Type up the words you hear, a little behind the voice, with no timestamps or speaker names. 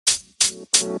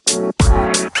Talking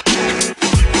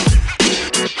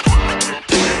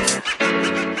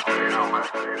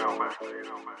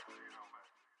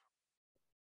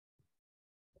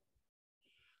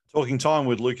Time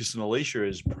with Lucas and Alicia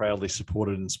is proudly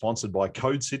supported and sponsored by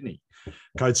Code Sydney.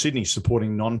 Code Sydney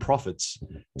supporting non-profits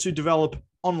to develop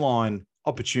online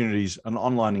opportunities and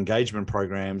online engagement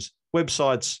programs,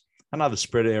 websites, and other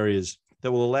spread areas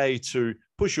that will allow you to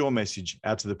push your message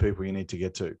out to the people you need to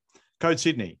get to. Code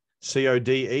Sydney,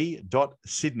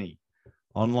 CODE.Sydney,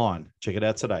 online. Check it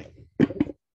out today.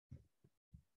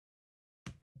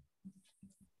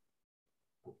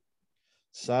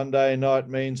 Sunday night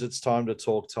means it's time to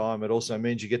talk time. It also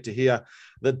means you get to hear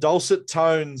the dulcet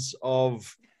tones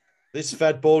of this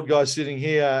fat bald guy sitting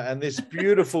here and this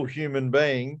beautiful human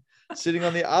being sitting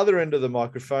on the other end of the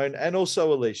microphone, and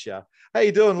also Alicia. How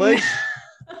you doing, Lee?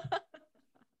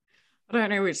 I don't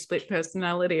know which split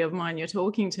personality of mine you're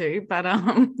talking to, but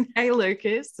hey,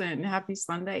 Lucas, and happy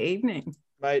Sunday evening.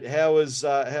 Mate,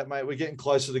 mate, we're getting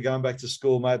closer to going back to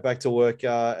school, mate, back to work.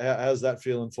 How's that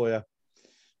feeling for you?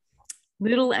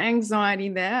 Little anxiety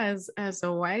there, as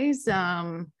always.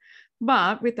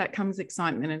 But with that comes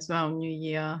excitement as well. New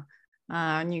year,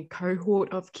 new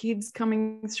cohort of kids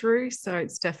coming through. So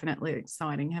it's definitely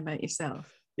exciting. How about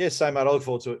yourself? Yeah, same, mate. I look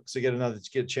forward to it to get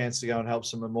a chance to go and help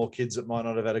some more kids that might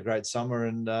not have had a great summer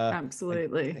and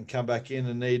absolutely and come back in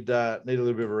and need a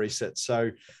little bit of a reset.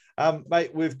 So,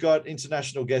 mate, we've got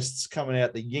international guests coming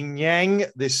out the yin yang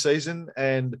this season,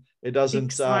 and it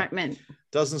doesn't stop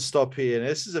here. And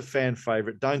this is a fan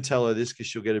favorite. Don't tell her this because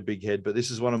she'll get a big head. But this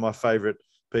is one of my favorite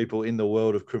people in the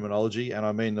world of criminology, and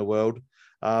I mean the world.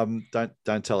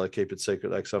 Don't tell her. Keep it secret,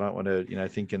 because I don't want her,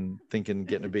 thinking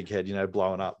getting a big head,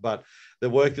 blowing up. But the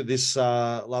work that this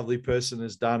lovely person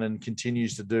has done and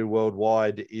continues to do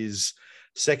worldwide is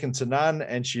second to none,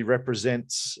 and she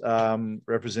represents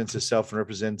herself and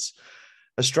represents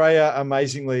Australia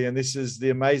amazingly. And this is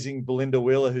the amazing Belinda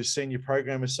Wheeler, who's Senior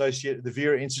Program Associate at the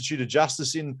Vera Institute of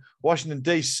Justice in Washington,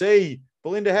 D.C.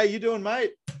 Belinda, how you doing,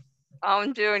 mate?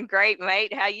 I'm doing great,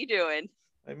 mate. How you doing?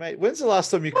 Hey, mate, when's the last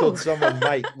time you called someone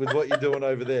mate with what you're doing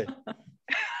over there?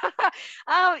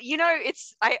 I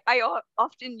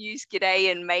often use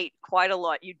g'day and mate quite a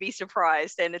lot. You'd be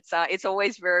surprised, and it's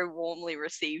always very warmly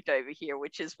received over here,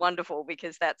 which is wonderful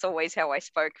because that's always how I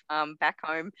spoke back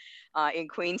home in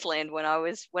Queensland when I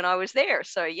was there.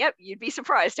 So yep, you'd be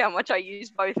surprised how much I use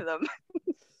both of them.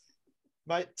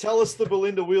 Mate, tell us the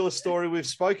Belinda Wheeler story. We've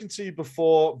spoken to you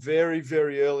before very,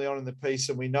 very early on in the piece,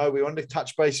 and we wanted to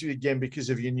touch base with you again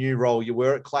because of your new role. You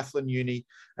were at Claflin Uni,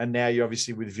 and now you're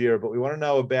obviously with Vera, but we want to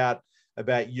know about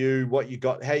you, what you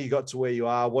got, how you got to where you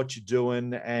are, what you're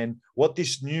doing, and what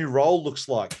this new role looks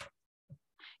like.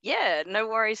 Yeah, no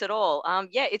worries at all.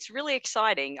 It's really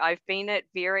exciting. I've been at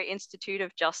Vera Institute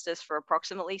of Justice for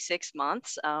approximately 6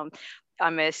 months. I'm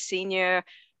a senior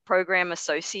program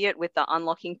associate with the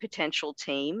Unlocking Potential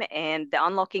team, and the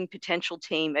Unlocking Potential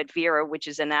team at Vera, which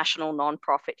is a national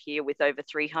nonprofit here with over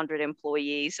 300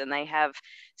 employees, and they have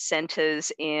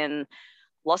centers in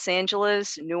Los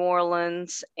Angeles, New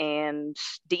Orleans, and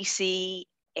DC,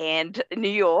 and New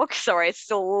York. Sorry, it's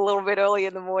still a little bit early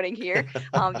in the morning here.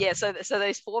 So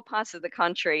those 4 parts of the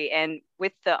country, and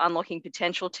with the Unlocking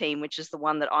Potential team, which is the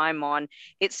one that I'm on,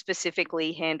 it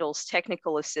specifically handles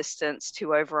technical assistance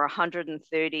to over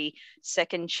 130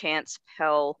 second chance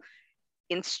Pell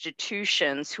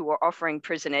institutions who are offering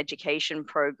prison education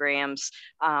programs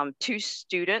to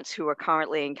students who are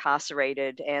currently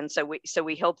incarcerated. And so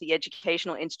we help the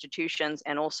educational institutions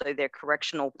and also their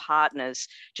correctional partners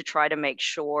to try to make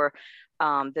sure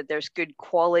that there's good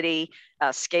quality,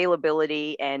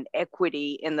 scalability, and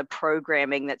equity in the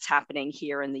programming that's happening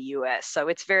here in the US. So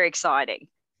it's very exciting.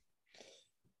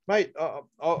 Mate, I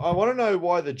want to know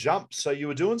why the jump. So you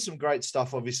were doing some great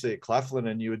stuff, obviously, at Claflin,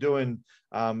 and you were doing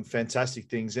fantastic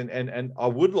things. And I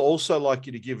would also like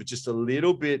you to give just a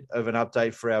little bit of an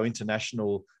update for our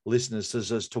international listeners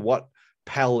as to what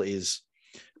PAL is.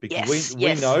 Because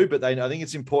we know, but I think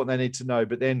it's important they need to know.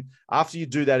 But then after you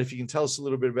do that, if you can tell us a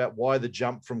little bit about why the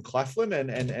jump from Claflin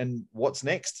and what's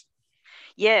next.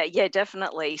 Yeah,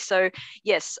 definitely. So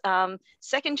yes,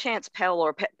 Second Chance Pell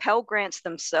or Pell grants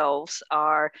themselves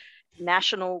are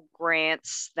national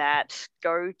grants that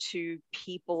go to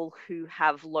people who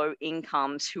have low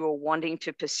incomes who are wanting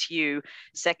to pursue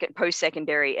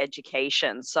post-secondary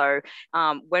education. So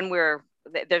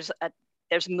there's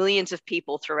there's millions of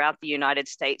people throughout the United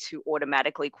States who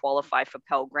automatically qualify for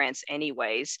Pell Grants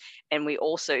anyways. And we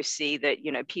also see that,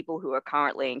 people who are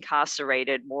currently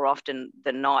incarcerated more often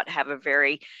than not had a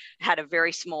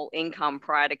very small income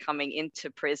prior to coming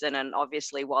into prison. And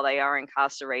obviously, while they are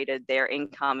incarcerated, their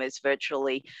income is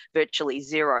virtually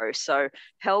zero. So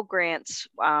Pell Grants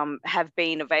have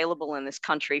been available in this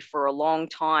country for a long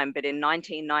time. But in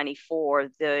 1994,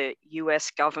 the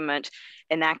US government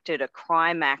enacted a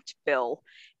Crime Act bill.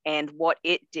 And what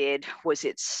it did was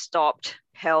it stopped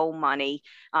Pell money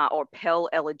or Pell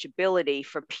eligibility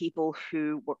for people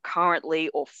who were currently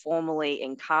or formerly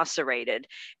incarcerated.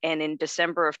 And in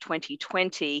December of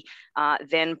 2020,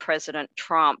 then President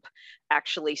Trump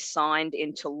actually signed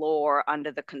into law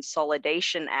under the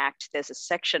Consolidation Act. There's a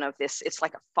section of this, it's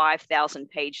like a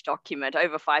 5,000-page document,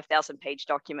 over 5,000-page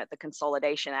document, the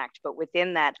Consolidation Act. But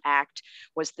within that act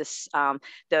was this,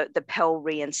 the Pell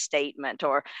Reinstatement,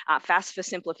 or FAFSA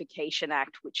Simplification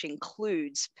Act, which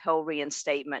includes Pell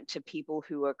Reinstatement to people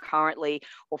who are currently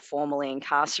or formerly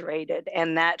incarcerated.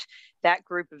 And that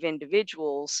group of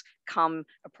individuals, come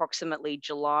approximately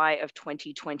July of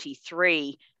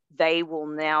 2023, they will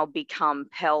now become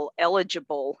Pell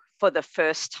eligible for the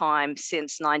first time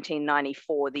since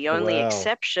 1994. The only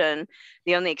exception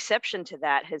to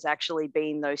that has actually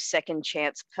been those second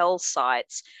chance Pell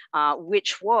sites,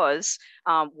 which was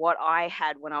what I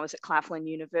had when I was at Claflin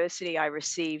University. I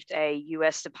received a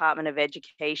US Department of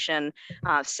Education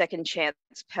second chance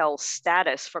Pell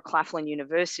status for Claflin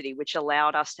University, which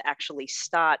allowed us to actually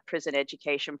start prison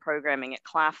education programming at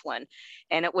Claflin.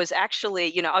 And it was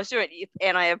actually, I was doing,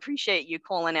 and I appreciate you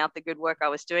calling out the good work I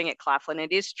was doing at Claflin.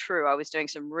 It is true. I was doing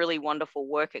some really wonderful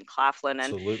work at Claflin,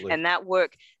 and that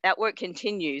work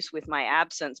continues with my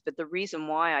absence. But the reason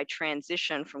why I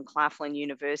transitioned from Claflin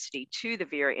University to the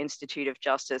Vera Institute of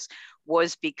Justice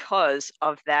was because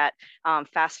of that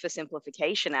FAFSA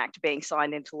Simplification Act being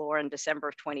signed into law in December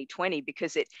of 2020,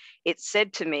 because it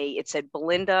said to me,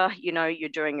 Belinda, you're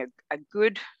doing a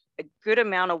good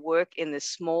amount of work in this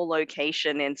small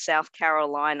location in South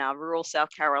Carolina, rural South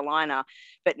Carolina.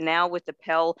 But now with the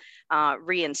Pell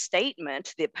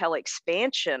reinstatement, the Pell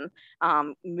expansion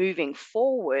moving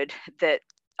forward, that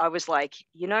I was like,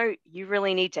 you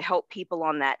really need to help people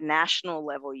on that national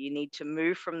level. You need to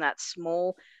move from that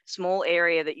small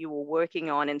area that you were working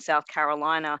on in South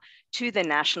Carolina to the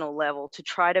national level to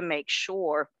try to make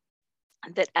sure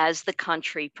that as the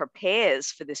country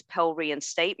prepares for this Pell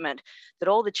reinstatement, that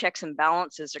all the checks and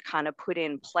balances are kind of put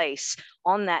in place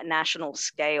on that national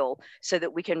scale so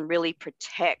that we can really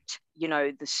protect,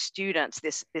 the students,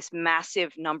 this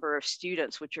massive number of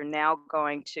students, which are now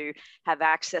going to have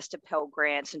access to Pell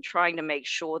Grants, and trying to make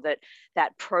sure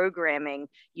that programming,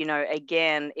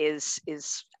 again,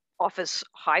 offers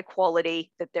high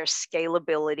quality, that there's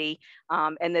scalability,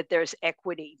 and that there's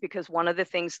equity. Because one of the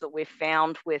things that we've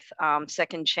found with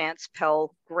second chance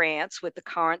Pell Grants with the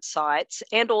current sites,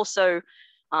 and also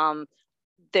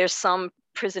there's some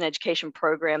prison education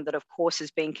program that of course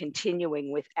has been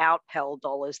continuing without Pell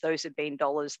dollars. Those have been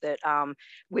dollars that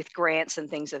with grants and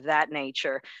things of that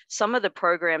nature. Some of the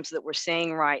programs that we're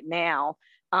seeing right now,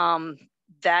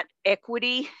 that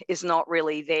equity is not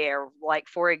really there. Like,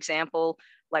 for example,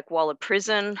 while a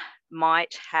prison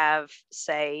might have,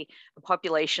 say, a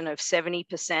population of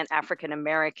 70% African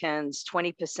Americans,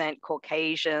 20%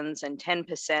 Caucasians, and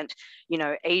 10%,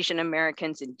 Asian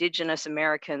Americans, Indigenous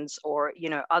Americans, or,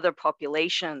 other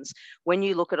populations, when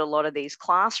you look at a lot of these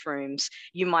classrooms,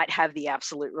 you might have the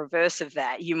absolute reverse of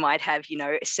that. You might have,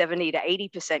 70 to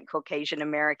 80% Caucasian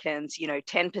Americans,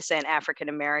 10% African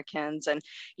Americans, and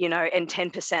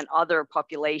 10% other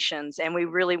populations. And we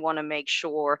really want to make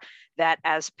sure that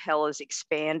as Pell is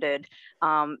expanded,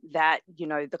 that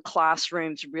the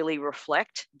classrooms really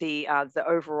reflect the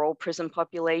overall prison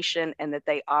population, and that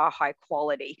they are high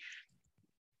quality.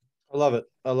 I love it.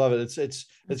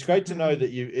 It's great to know that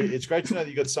it's great to know that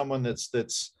you got someone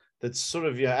that's sort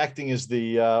of acting as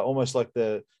the almost like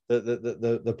the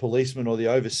policeman or the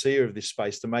overseer of this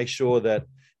space, to make sure that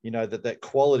that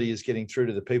quality is getting through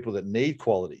to the people that need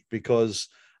quality. Because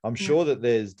I'm sure that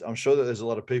there's a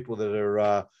lot of people that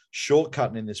are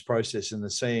shortcutting in this process, and they're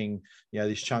seeing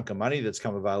this chunk of money that's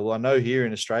come available. I know here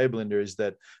in Australia, Belinda, is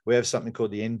that we have something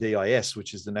called the NDIS,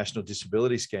 which is the National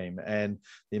Disability Scheme, and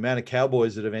the amount of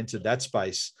cowboys that have entered that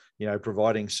space,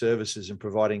 providing services and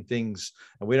providing things,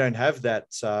 and we don't have that.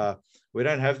 We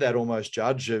don't have that almost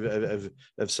judge of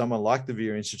someone like the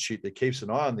Vera Institute that keeps an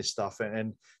eye on this stuff.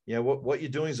 And what you're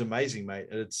doing is amazing, mate.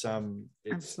 It's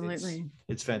absolutely,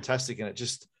 it's fantastic. And it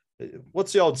just,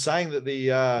 what's the old saying that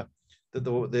the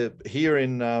here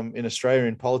in Australia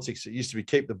in politics, it used to be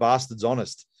keep the bastards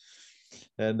honest.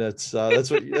 And that's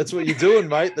what you're doing,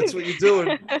 mate. That's what you're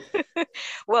doing.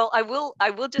 Well, I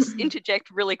will just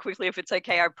interject really quickly if it's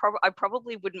okay. I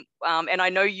probably wouldn't, and I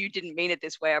know you didn't mean it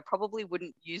this way. I probably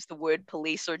wouldn't use the word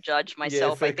police or judge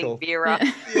myself. I think Vera,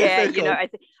 I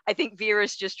think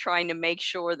Vera's just trying to make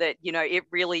sure that it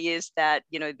really is that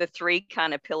the three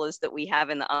kind of pillars that we have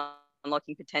in the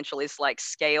unlocking potential is like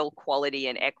scale, quality,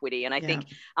 and equity. And I think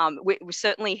we're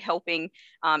certainly helping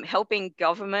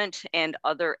government and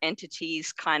other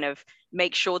entities kind of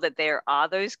make sure that there are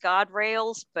those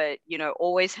guardrails, but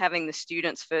always having the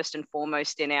students first and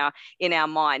foremost in our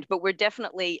mind. But we're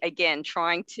definitely, again,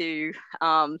 trying to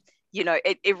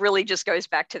it really just goes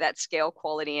back to that scale,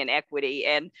 quality, and equity.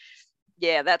 And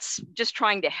that's just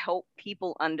trying to help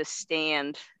people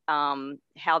understand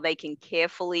how they can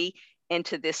carefully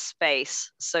enter this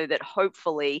space so that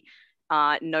hopefully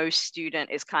no student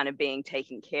is kind of being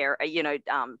taken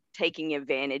taking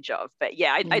advantage of. But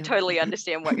I totally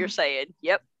understand what you're saying.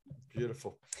 Yep.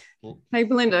 Beautiful. Hey,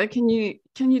 Belinda, can you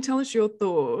tell us your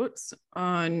thoughts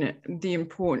on the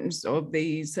importance of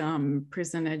these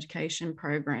prison education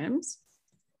programs?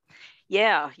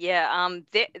 They're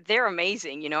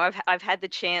amazing. I've had the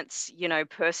chance,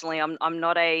 personally. I'm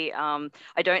not I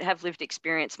don't have lived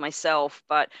experience myself,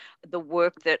 but the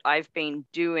work that I've been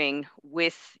doing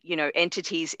with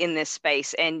entities in this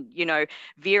space, and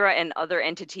Vera and other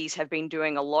entities have been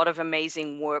doing a lot of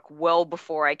amazing work well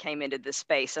before I came into this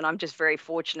space, and I'm just very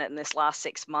fortunate in this last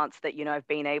 6 months that I've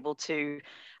been able to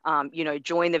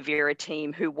join the Vera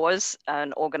team, who was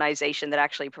an organization that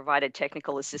actually provided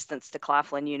technical assistance to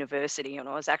Claflin University. And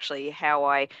it was actually how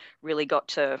I really got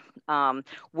to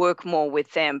work more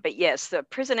with them. But yes, the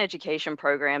prison education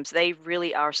programs, they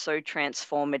really are so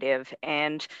transformative.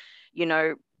 And,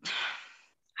 I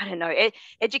don't know,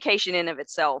 education in of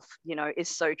itself, is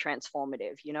so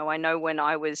transformative. I know when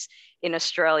I was in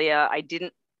Australia, I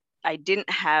didn't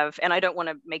have, and I don't want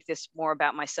to make this more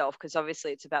about myself because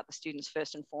obviously it's about the students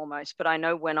first and foremost, but I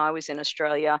know when I was in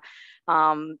Australia,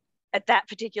 at that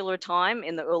particular time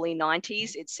in the early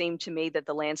 90s, it seemed to me that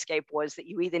the landscape was that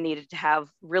you either needed to have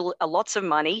lots of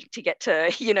money to get to,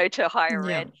 to higher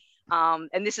ed.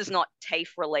 And this is not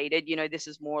TAFE related, this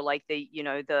is more like the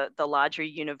larger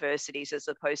universities as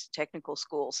opposed to technical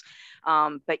schools.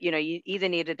 But, you either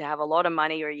needed to have a lot of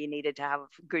money or you needed to have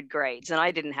good grades. And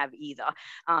I didn't have either,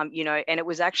 and it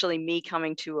was actually me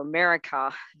coming to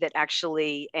America that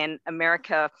actually, and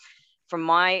America, from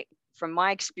my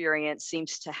experience,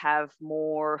 seems to have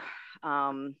more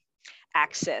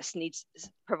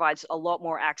provides a lot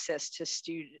more access to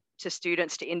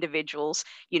students, to individuals,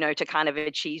 to kind of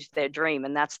achieve their dream.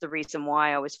 And that's the reason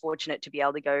why I was fortunate to be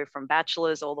able to go from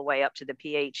bachelor's all the way up to the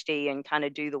PhD and kind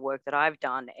of do the work that I've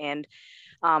done. And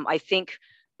I think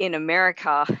in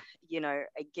America,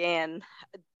 again,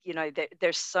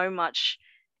 there's so much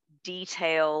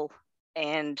detail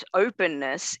and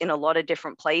openness in a lot of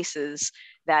different places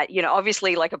that,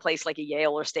 obviously like a place like a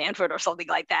Yale or Stanford or something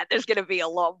like that, there's going to be a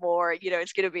lot more,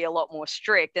 it's going to be a lot more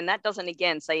strict. And that doesn't,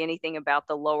 again, say anything about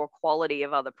the lower quality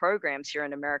of other programs here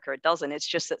in America. It doesn't. It's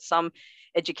just that some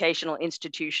educational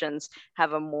institutions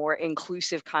have a more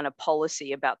inclusive kind of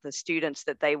policy about the students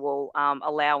that they will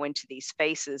allow into these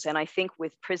spaces. And I think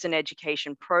with prison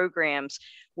education programs,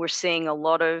 we're seeing a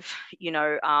lot of,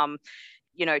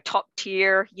 top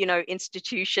tier,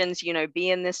 institutions, be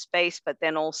in this space, but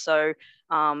then also,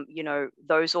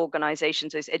 those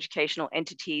organizations, those educational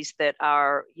entities that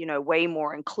are, way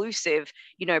more inclusive,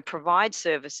 provide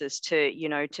services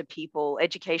to, to people,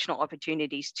 educational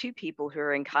opportunities to people who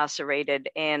are incarcerated.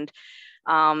 And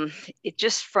it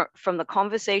just from the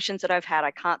conversations that I've had,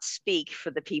 I can't speak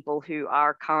for the people who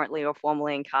are currently or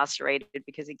formerly incarcerated,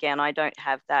 because again, I don't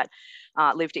have that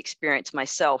lived experience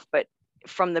myself, but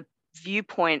from the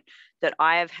viewpoint that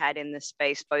I have had in this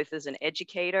space, both as an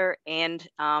educator and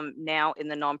now in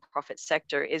the nonprofit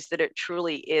sector, is that it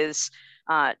truly is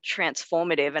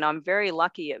transformative. And I'm very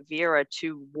lucky at Vera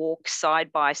to walk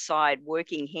side by side,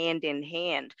 working hand in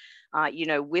hand,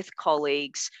 with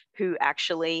colleagues who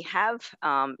actually have,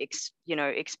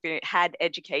 had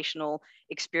educational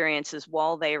experiences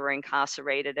while they were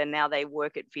incarcerated, and now they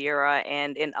work at Vera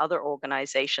and in other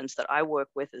organizations that I work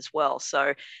with as well.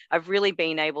 So I've really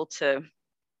been able to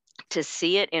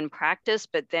see it in practice,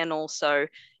 but then also,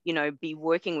 be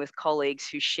working with colleagues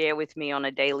who share with me on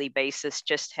a daily basis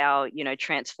just how,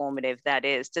 transformative that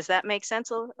is. Does that make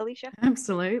sense, Alicia?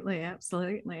 Absolutely.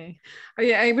 Are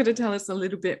you able to tell us a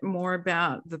little bit more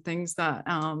about the things that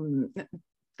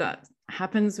that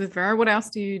happens with Vera? What else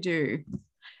do you do?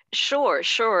 Sure.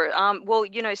 Well,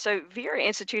 so Vera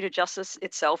Institute of Justice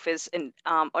itself is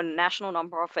a national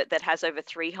nonprofit that has over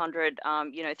 300,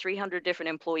 300 different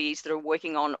employees that are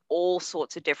working on all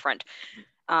sorts of different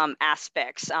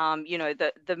aspects.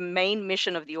 The main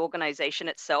mission of the organization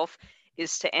itself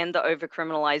is to end the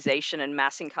overcriminalization and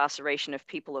mass incarceration of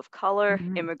people of color,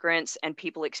 immigrants, and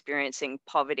people experiencing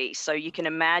poverty. So you can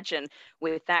imagine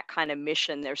with that kind of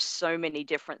mission, there's so many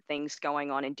different things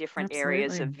going on in different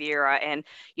areas of Vera. And,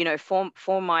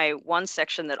 for my one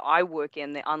section that I work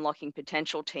in, the Unlocking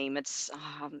Potential team,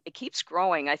 it keeps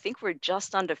growing. I think we're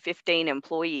just under 15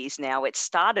 employees now. It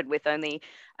started with only,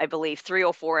 I believe, 3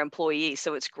 or 4 employees.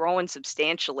 So it's grown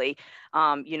substantially,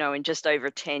 in just over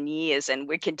 10 years, and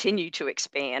we continue to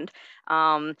expand.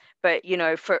 So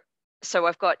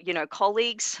I've got,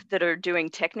 colleagues that are doing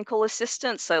technical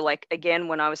assistance. So like, again,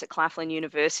 when I was at Claflin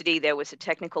University, there was a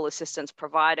technical assistance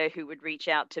provider who would reach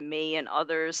out to me and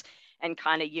others and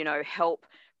kind of, help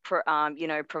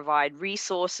provide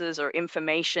resources or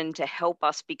information to help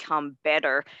us become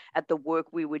better at the work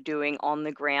we were doing on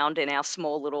the ground in our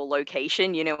small little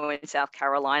location, in South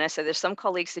Carolina. So there's some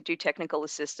colleagues that do technical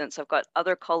assistance. I've got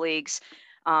other colleagues,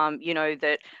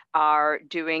 that are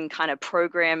doing kind of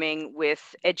programming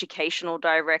with educational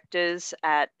directors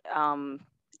at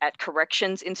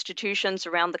corrections institutions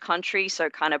around the country. So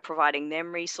kind of providing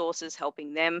them resources,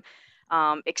 helping them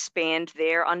expand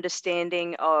their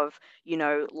understanding of,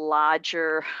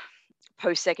 larger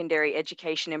post-secondary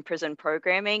education in prison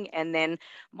programming. And then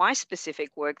my specific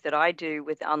work that I do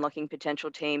with the Unlocking Potential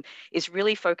team is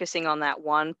really focusing on that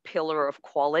one pillar of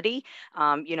quality.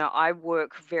 I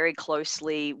work very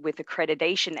closely with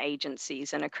accreditation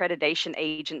agencies, and accreditation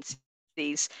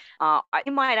agencies, I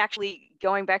might actually,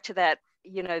 going back to that,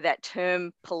 that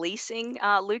term policing,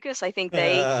 Lucas, I think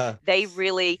they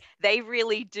really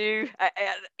do,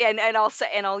 and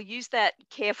I'll use that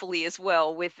carefully as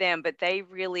well with them, but they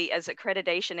really, as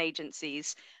accreditation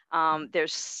agencies,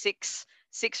 there's six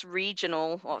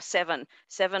regional, or seven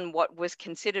what was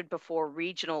considered before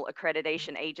regional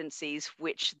accreditation agencies,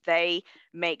 which they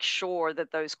make sure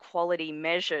that those quality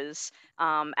measures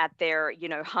at their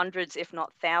hundreds if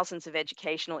not thousands of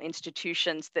educational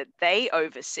institutions that they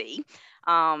oversee,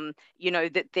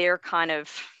 that they're kind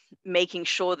of making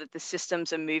sure that the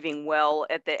systems are moving well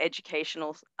at the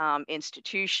educational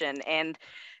institution. And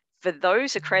for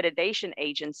those accreditation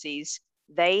agencies,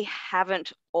 they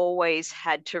haven't always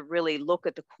had to really look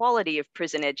at the quality of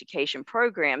prison education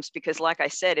programs, because like I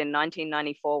said, in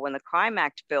 1994, when the Crime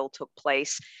Act bill took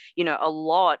place, a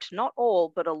lot, not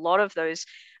all, but a lot of those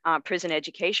prison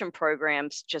education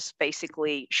programs just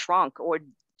basically shrunk or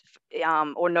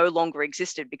no longer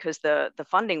existed because the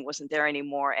funding wasn't there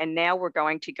anymore. And now we're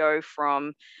going to go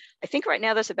from, I think right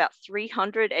now there's about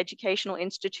 300 educational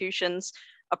institutions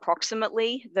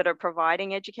approximately that are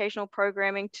providing educational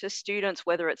programming to students,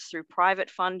 whether it's through private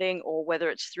funding or whether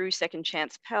it's through Second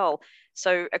Chance Pell.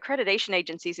 So accreditation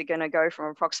agencies are going to go from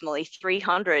approximately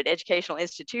 300 educational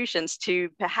institutions to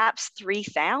perhaps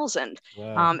 3,000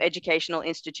 educational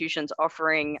institutions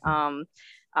offering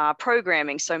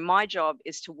programming. So my job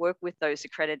is to work with those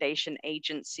accreditation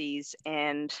agencies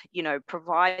and,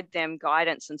 provide them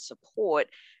guidance and support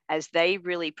as they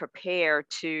really prepare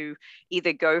to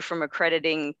either go from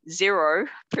accrediting 0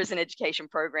 prison education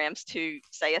programs to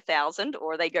say 1,000,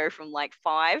 or they go from like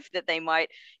 5 that they might,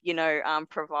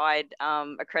 provide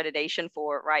accreditation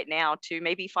for right now to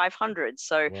maybe 500.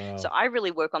 So I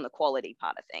really work on the quality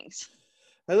part of things.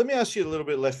 Now, let me ask you a little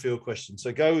bit left field question.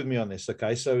 So go with me on this.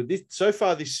 Okay. So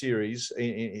far this series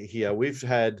here, we've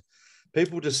had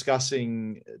people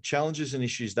discussing challenges and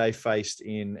issues they faced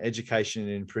in education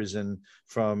in prison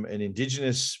from an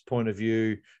Indigenous point of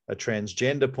view, a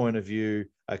transgender point of view,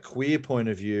 a queer point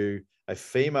of view, a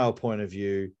female point of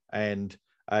view, and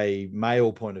a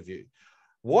male point of view.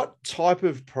 What type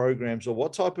of programs or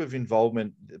what type of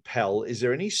involvement, Pal, is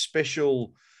there any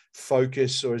special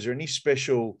focus or is there any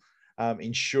special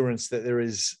insurance that there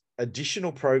is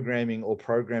additional programming or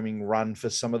programming run for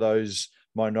some of those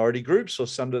minority groups or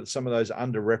some of those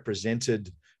underrepresented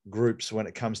groups when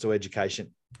it comes to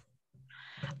education?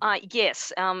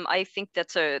 Yes, I think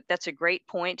that's a great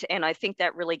point, and I think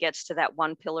that really gets to that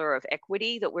one pillar of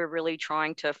equity that we're really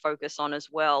trying to focus on as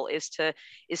well, is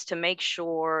to make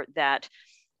sure that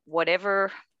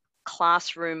whatever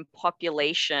classroom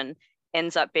population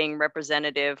ends up being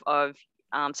representative of,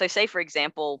 so say for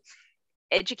example,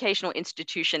 educational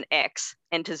institution X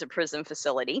enters a prison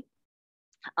facility.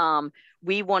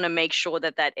 We want to make sure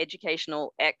that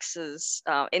educational X's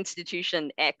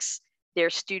institution X, their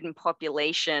student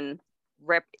population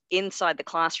inside the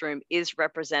classroom is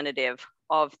representative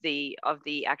of the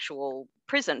actual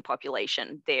prison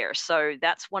population there. So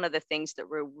that's one of the things that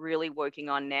we're really working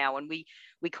on now. And we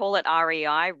call it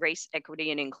REI, Race,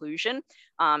 Equity and Inclusion.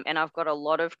 And I've got a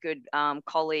lot of good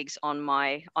colleagues on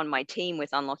my team with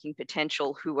Unlocking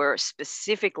Potential who are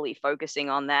specifically focusing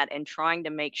on that and trying to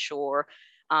make sure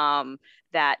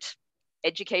that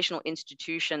educational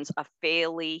institutions are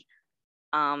fairly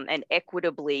and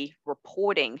equitably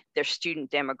reporting their student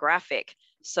demographic,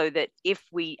 so that if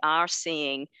we are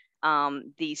seeing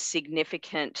these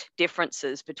significant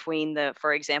differences between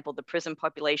for example, the prison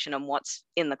population and what's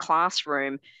in the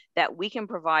classroom, that we can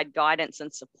provide guidance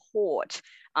and support,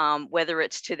 whether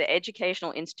it's to the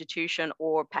educational institution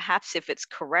or perhaps if it's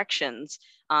corrections,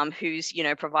 who's,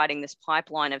 providing this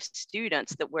pipeline of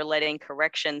students, that we're letting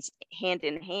corrections hand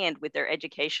in hand with their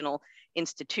educational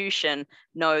institution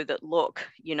know that, look,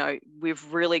 we've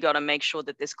really got to make sure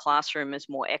that this classroom is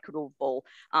more equitable,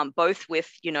 both with,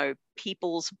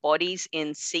 people's bodies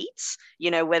in seats,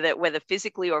 whether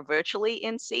physically or virtually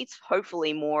in seats,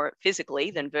 hopefully more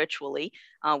physically than virtually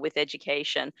with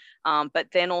education. But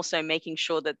then also making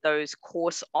sure that those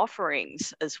course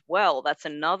offerings as well, that's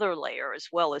another layer as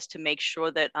well, is to make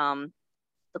sure that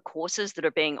the courses that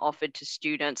are being offered to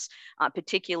students,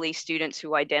 particularly students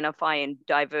who identify in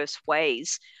diverse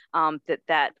ways,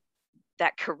 that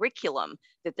curriculum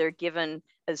that they're given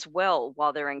as well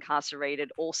while they're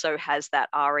incarcerated also has that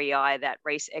REI, that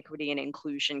race, equity, and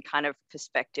inclusion kind of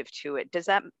perspective to it. Does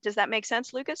that make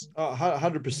sense, Lucas?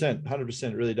 100%,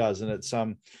 it really does, and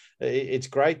it's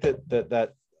great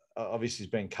that obviously is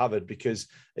being covered, because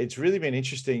it's really been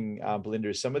interesting,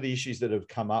 Belinda, some of the issues that have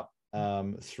come up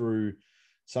through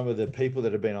some of the people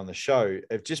that have been on the show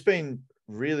have just been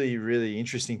really, really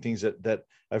interesting things that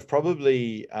have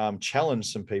probably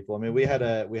challenged some people. I mean, we had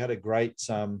a great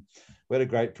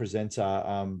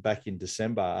presenter back in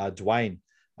December, Dwayne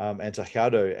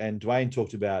Antajado, and Dwayne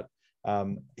talked about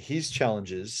his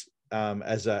challenges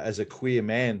as a queer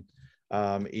man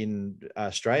in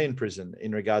Australian prison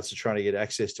in regards to trying to get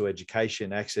access to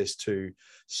education, access to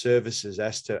services,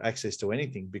 access to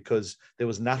anything, because there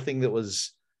was nothing that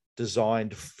was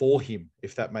designed for him,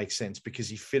 if that makes sense, because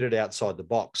he fitted outside the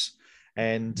box.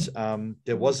 And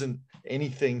there wasn't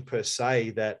anything per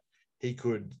se that he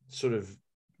could sort of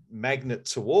magnet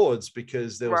towards,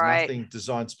 because there was nothing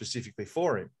designed specifically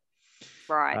for him.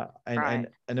 And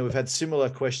then we've had similar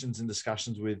questions and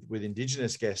discussions with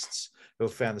Indigenous guests who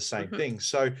have found the same thing.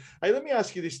 So, hey, let me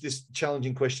ask you this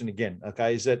challenging question again.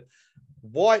 Okay, is that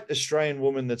white Australian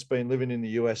woman that's been living in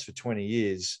the US for 20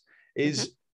 years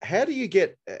is how do you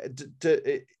get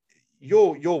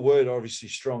your word, obviously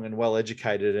strong and well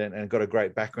educated and got a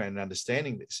great background in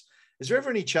understanding this. Is there ever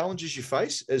any challenges you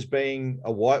face as being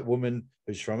a white woman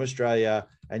who's from Australia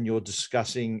and you're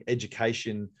discussing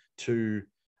education to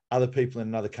other people in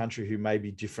another country who may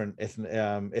be different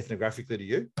ethnographically to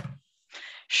you?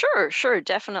 Sure,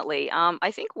 definitely. I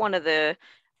think one of the,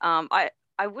 I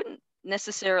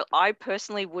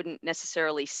personally wouldn't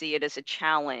necessarily see it as a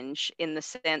challenge, in the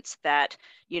sense that,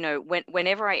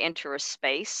 whenever I enter a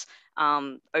space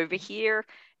over here,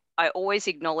 I always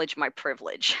acknowledge my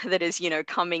privilege that is,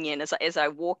 coming in as I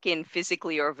walk in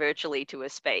physically or virtually to a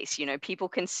space. People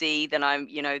can see that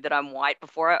I'm white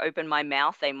before I open my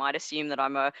mouth. They might assume that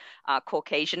I'm a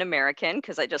Caucasian American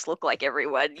because I just look like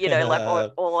everyone,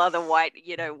 like all other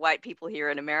white people here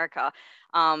in America.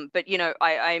 But,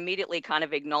 I immediately kind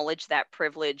of acknowledge that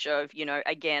privilege of,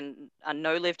 again, a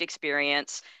no lived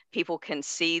experience. People can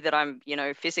see that I'm,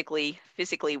 physically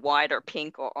white or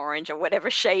pink or orange or whatever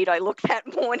shade I look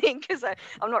that morning, because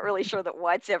I'm not really sure that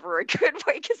white's ever a good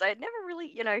way, because I never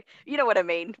really, you know what I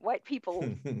mean? White people,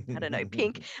 I don't know,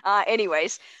 pink.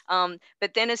 Anyways,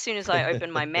 but then as soon as I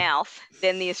open my mouth,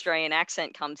 then the Australian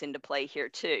accent comes into play here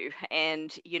too.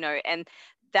 And, and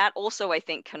that also, I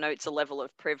think, connotes a level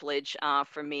of privilege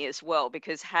for me as well,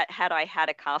 because had I had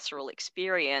a carceral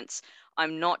experience,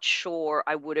 I'm not sure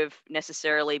I would have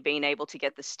necessarily been able to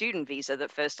get the student visa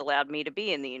that first allowed me to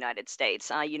be in the United States,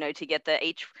 to get the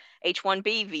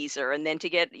H-1B visa, and then to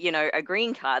get, a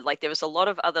green card. Like, there was a lot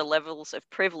of other levels of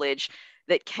privilege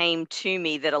that came to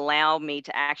me that allow me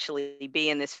to actually be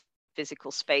in this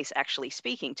physical space actually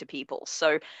speaking to people.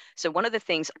 So one of the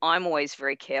things I'm always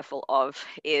very careful of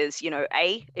is,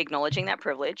 A, acknowledging that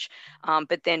privilege,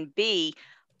 but then B,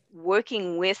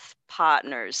 working with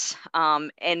partners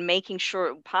and making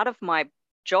sure part of my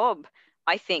job,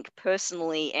 I think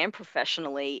personally and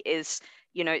professionally, is,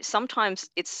 sometimes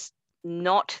it's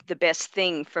not the best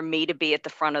thing for me to be at the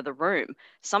front of the room.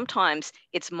 Sometimes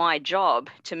it's my job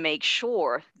to make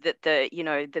sure that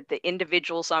the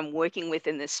individuals I'm working with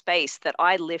in this space, that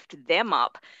I lift them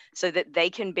up so that they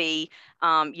can be,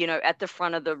 at the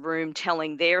front of the room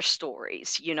telling their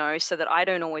stories, so that I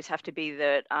don't always have to be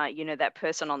that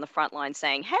person on the front line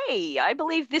saying, hey, I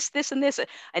believe this, this, and this.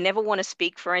 I never want to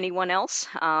speak for anyone else.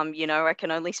 I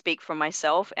can only speak for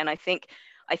myself. And I think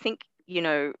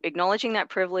acknowledging that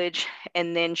privilege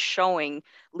and then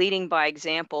leading by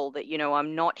example that,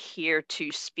 I'm not here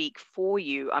to speak for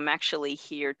you. I'm actually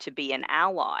here to be an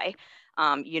ally,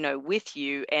 with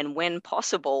you. And when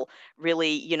possible,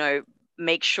 really,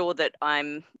 make sure that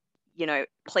I'm,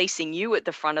 placing you at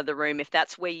the front of the room if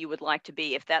that's where you would like to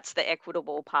be, if that's the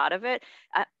equitable part of it.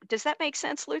 Does that make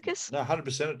sense, Lucas? No,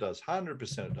 100% it does.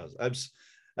 100% it does.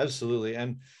 Absolutely.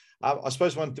 And I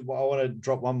suppose I want to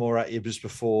drop one more at you just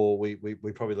before we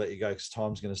probably let you go, because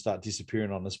time's going to start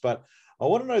disappearing on us. But I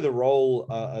want to know the role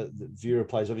that Vera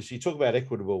plays. Obviously, you talk about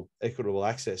equitable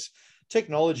access.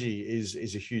 Technology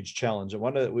is a huge challenge.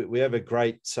 And we have a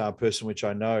great person, which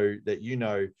I know that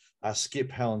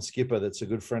Helen Skipper, that's a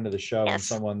good friend of the show. Yes. And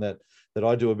someone that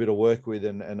I do a bit of work with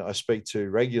and I speak to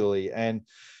regularly. And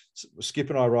Skip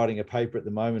and I are writing a paper at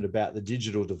the moment about the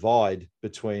digital divide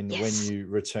between when you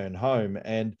return home.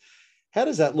 And how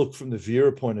does that look from the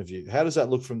Vera point of view? How does that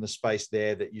look from the space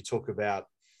there that you talk about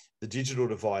the digital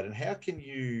divide? And how can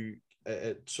you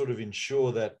sort of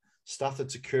ensure that stuff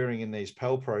that's occurring in these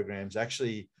Pell programs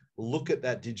actually look at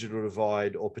that digital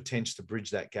divide or potential to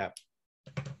bridge that gap?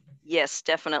 Yes,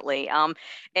 definitely.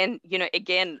 And,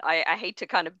 again, I hate to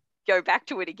kind of go back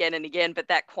to it again and again, but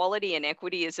that quality and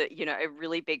equity is a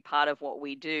really big part of what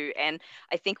we do. And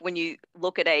I think when you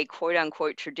look at a quote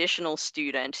unquote traditional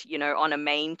student, on a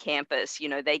main campus,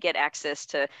 they get access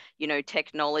to,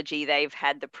 technology. They've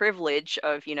had the privilege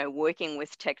of, working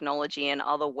with technology in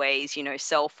other ways,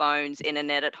 cell phones,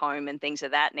 internet at home, and things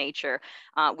of that nature,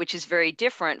 which is very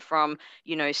different from,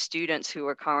 students who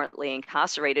are currently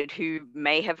incarcerated who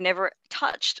may have never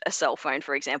touched a cell phone,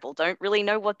 for example, don't really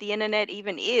know what the internet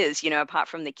even is, apart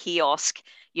from the kiosk,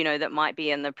 that might be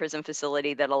in the prison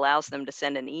facility that allows them to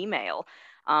send an email.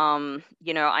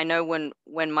 I know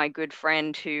when my good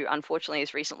friend, who unfortunately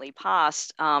has recently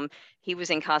passed, he was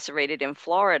incarcerated in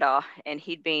Florida, and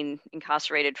he'd been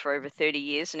incarcerated for over 30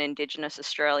 years, an Indigenous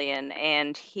Australian,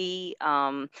 and he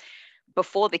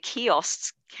before the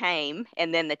kiosks came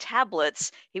and then the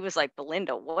tablets, he was like,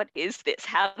 Belinda, what is this?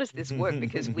 How does this work?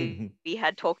 Because we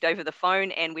had talked over the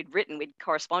phone and we'd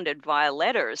corresponded via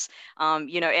letters, and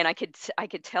I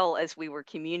could tell as we were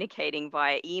communicating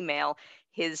via email,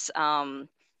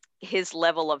 his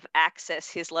level of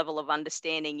access, his level of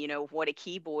understanding, what a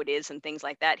keyboard is and things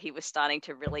like that. He was starting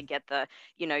to really get the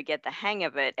hang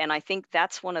of it. And I think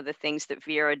that's one of the things that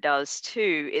Vera does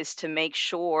too, is to make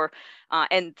sure,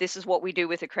 and this is what we do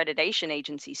with accreditation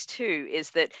agencies too,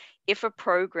 is that if a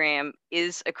program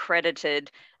is accredited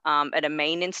at a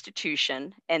main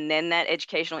institution, and then that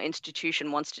educational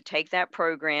institution wants to take that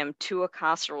program to a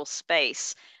carceral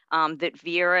space, that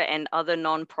Vera and other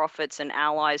nonprofits and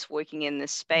allies working in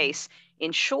this space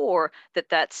ensure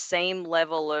that same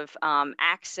level of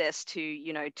access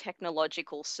to,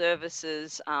 technological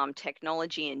services,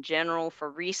 technology in general for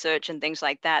research and things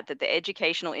like that, that the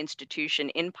educational institution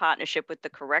in partnership with the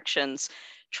corrections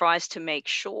tries to make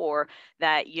sure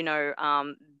that,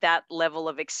 that level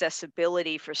of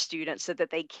accessibility for students so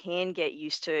that they can get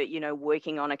used to,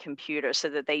 working on a computer, so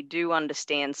that they do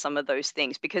understand some of those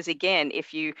things. Because again,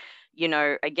 if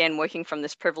again, working from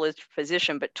this privileged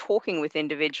position, but talking with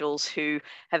individuals who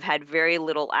have had very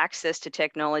little access to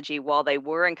technology while they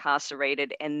were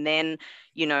incarcerated, and then,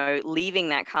 leaving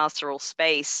that carceral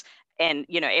space, and,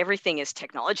 everything is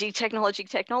technology. So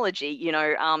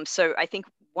I think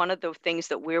one of the things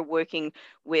that we're working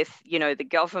with, the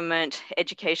government,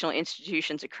 educational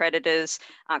institutions, accreditors,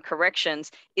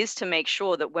 corrections, is to make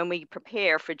sure that when we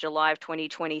prepare for July of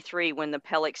 2023, when the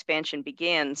Pell expansion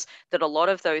begins, that a lot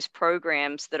of those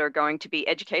programs that are going to be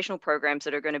educational programs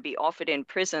that are going to be offered in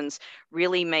prisons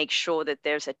really make sure that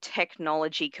there's a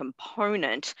technology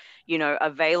component,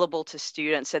 available to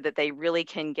students, so that they really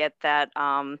can get that,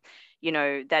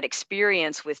 that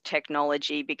experience with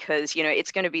technology, because,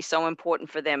 it's going to be so important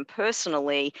for them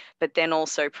personally, but then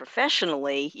also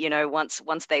professionally,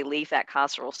 once they leave that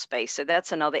carceral space. So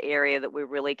that's another area that we're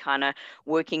really kind of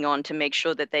working on, to make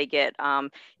sure that they get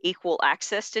equal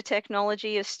access to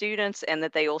technology as students, and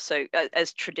that they also,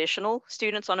 as traditional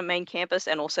students on a main campus,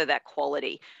 and also that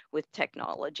quality with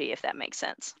technology, if that makes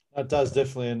sense. It does,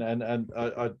 definitely. And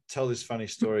I tell this funny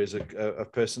story as a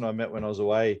person I met when I was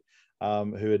away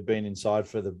who had been inside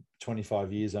for the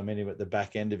 25 years. I met him at the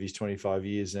back end of his 25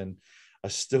 years. And I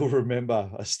still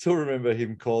remember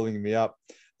him calling me up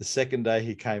the second day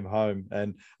he came home.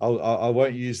 And I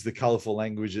won't use the colorful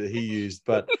language that he used,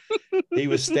 but he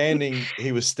was standing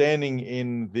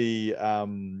in the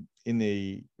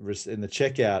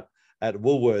checkout at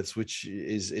Woolworths, which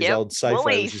is old Safeway,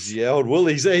 Woolies. Which is the old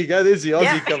Woolies. There you go. There's the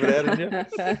Aussie coming out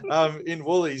in you. In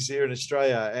Woolies here in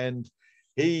Australia. And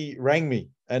he rang me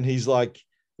and he's like,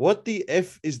 "What the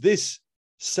F is this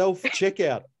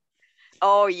self-checkout?"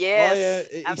 Oh, yes.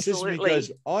 He says to me, he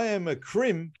goes, "I am a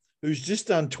crim who's just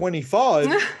done 25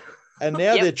 and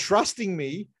now they're trusting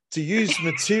me to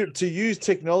use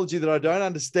technology that I don't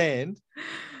understand."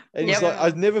 And he's like,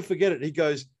 "I'd never forget it." He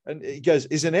goes,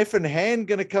 "Is an effing hand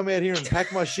going to come out here and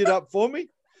pack my shit up for me?"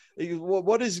 He goes,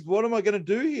 what am I going to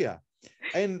do here?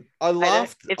 And I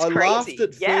laughed at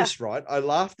first, right? I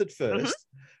laughed at first,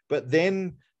 but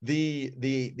then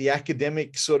the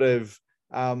academic sort of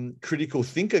critical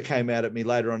thinker came out at me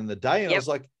later on in the day. And I was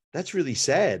like, that's really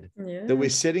sad that we're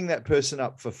setting that person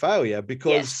up for failure,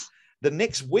 because the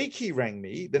next week he rang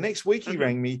me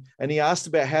and he asked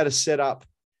about how to set up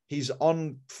his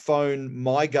on-phone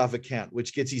MyGov account,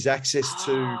 which gets his access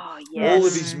to all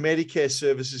of his Medicare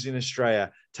services in Australia,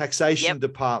 taxation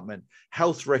department,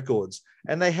 health records.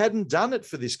 And they hadn't done it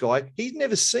for this guy. He'd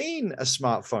never seen a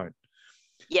smartphone.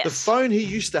 Yes. The phone he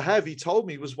used to have, he told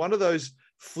me, was one of those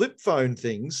flip phone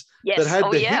things that had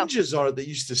the hinges on it that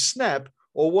used to snap,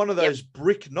 or one of those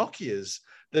brick Nokias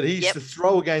that he used to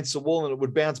throw against the wall and it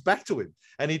would bounce back to him.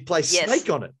 And he'd play Snake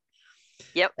on it.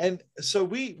 Yep. And so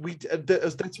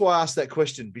that's why I asked that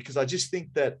question, because I just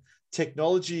think that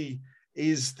the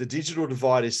digital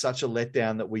divide is such a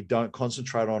letdown that we don't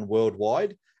concentrate on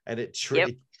worldwide, and it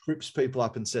trips people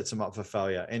up and sets them up for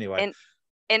failure. Anyway.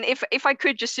 And if I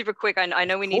could just super quick, I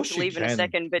know we need to leave in a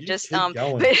second, but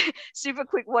super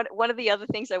quick, one of the other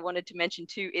things I wanted to mention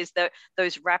too is that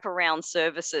those wraparound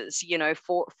services,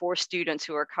 for students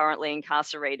who are currently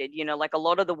incarcerated, like a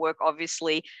lot of the work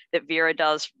obviously that Vera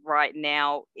does right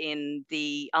now in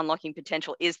the Unlocking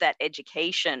Potential is that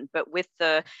education, but with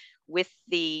the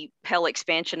Pell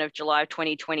expansion of July of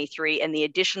 2023 and the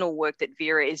additional work that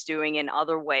Vera is doing in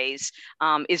other ways,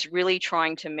 is really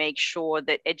trying to make sure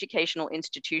that educational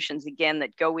institutions, again,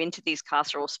 that go into these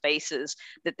carceral spaces,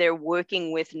 that they're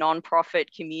working with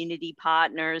nonprofit community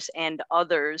partners and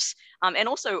others, and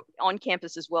also on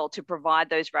campus as well, to provide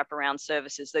those wraparound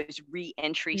services, those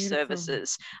re-entry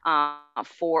services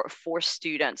for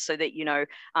students, so that,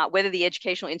 whether the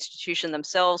educational institution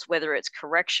themselves, whether it's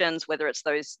corrections, whether it's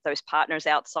those partners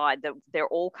outside, that they're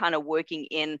all kind of working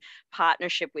in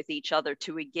partnership with each other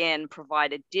to, again,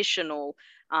 provide additional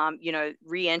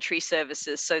re-entry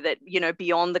services, so that,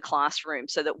 beyond the classroom,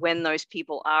 so that when those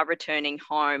people are returning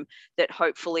home, that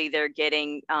hopefully they're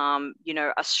getting,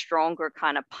 a stronger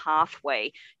kind of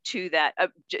pathway to that,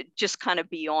 just kind of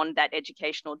beyond that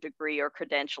educational degree or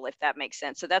credential, if that makes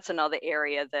sense. So that's another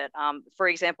area that, for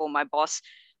example, my boss,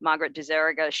 Margaret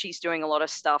DeZerega, she's doing a lot of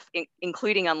stuff,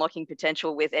 including Unlocking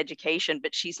Potential with education,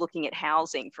 but she's looking at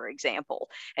housing, for example,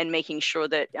 and making sure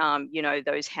that,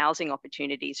 those housing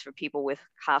opportunities for people with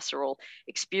carceral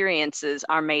experiences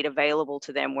are made available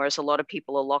to them, whereas a lot of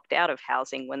people are locked out of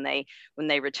housing when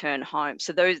they return home.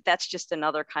 So that's just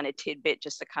another kind of tidbit,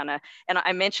 just to kind of, and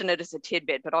I mention it as a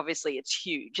tidbit, but obviously it's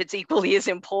huge. It's equally as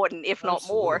important, if not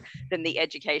more, than the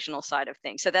educational side of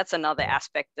things. So that's another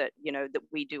aspect that, that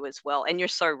we do as well. And you're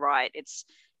so right.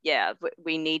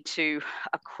 We need to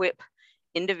equip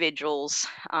individuals,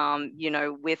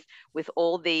 with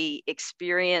all the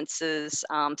experiences,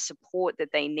 support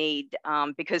that they need,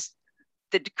 because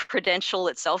the credential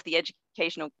itself, the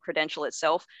educational credential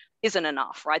itself, isn't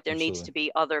enough, right? There needs to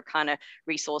be other kind of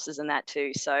resources in that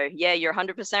too. So yeah, you're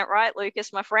 100% right,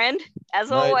 Lucas, my friend, as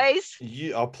always.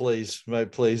 Please,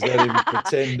 mate, please don't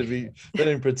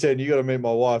even pretend. You got to meet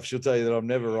my wife. She'll tell you that I'm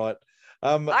never right.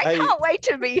 I can't wait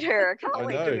to meet her.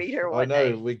 One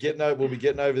day. We'll be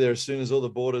getting over there as soon as all the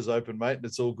borders open, mate, and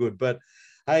it's all good. But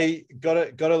hey,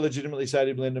 got to legitimately say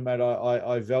to Belinda, mate,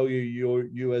 I value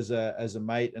you as a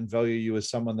mate, and value you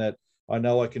as someone that I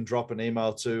know I can drop an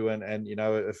email to. And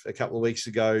a couple of weeks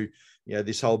ago,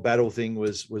 this whole battle thing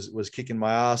was kicking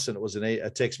my ass, and it was a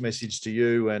text message to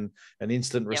you and an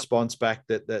instant response back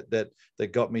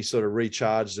that got me sort of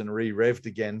recharged and re-revved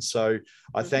again. So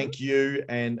I thank you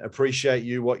and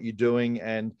appreciate what you're doing.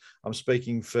 And I'm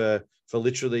speaking for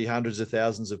literally hundreds of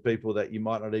thousands of people that you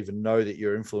might not even know that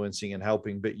you're influencing and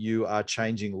helping, but you are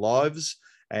changing lives.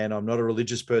 And I'm not a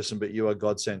religious person, but you are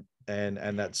God sent. And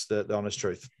that's the honest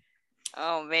truth.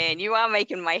 Oh man, you are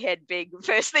making my head big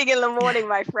first thing in the morning,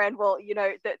 my friend. Well,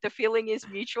 the feeling is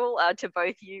mutual to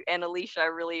both you and Alicia. I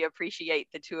really appreciate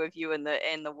the two of you and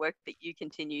the work that you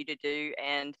continue to do.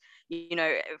 And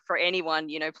for anyone,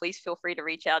 please feel free to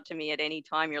reach out to me at any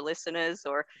time, your listeners,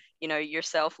 or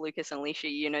yourself, Lucas and Alicia.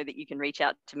 That you can reach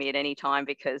out to me at any time,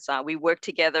 because we work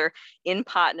together in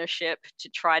partnership to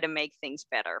try to make things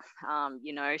better.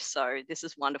 So this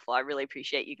is wonderful. I really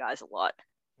appreciate you guys a lot.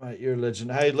 Mate, you're a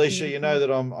legend. Hey, Alicia, you know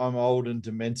that I'm old and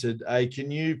demented. Hey, can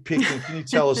you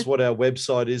tell us what our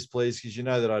website is, please? Because you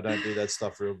know that I don't do that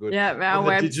stuff real good. Yeah, our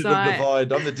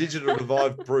website. I'm the digital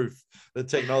divide proof. The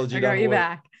technology doesn't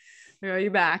work. I got you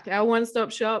back. Our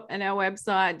one-stop shop and our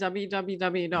website,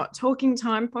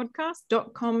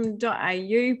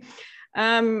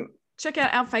 www.talkingtimepodcast.com.au. Check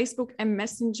out our Facebook and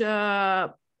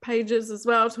Messenger pages as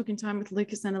well, Talking Time with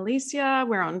Lucas and Alicia.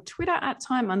 We're on Twitter at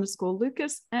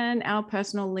 @time_Lucas, and our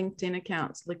personal LinkedIn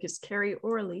accounts, Lucas Kerry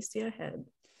or Alicia Head.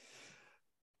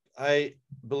 Hey,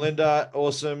 Belinda,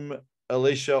 awesome.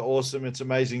 Alicia, awesome. It's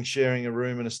amazing sharing a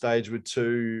room and a stage with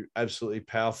two absolutely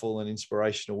powerful and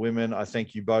inspirational women. I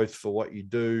thank you both for what you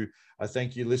do. I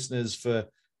thank you, listeners, for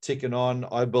ticking on.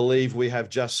 I believe we have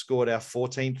just scored our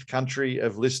 14th country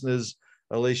of listeners.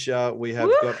 Alicia, we have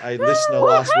got a listener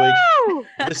last week.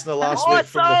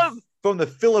 From the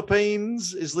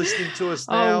Philippines is listening to us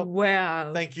now. Oh,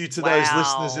 wow. Thank you to those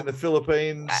listeners in the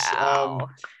Philippines. Wow.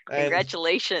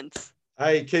 Congratulations.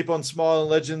 Hey, keep on smiling,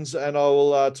 legends, and I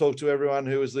will talk to everyone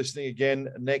who is listening again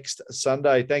next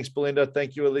Sunday. Thanks, Belinda.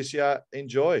 Thank you, Alicia.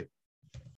 Enjoy.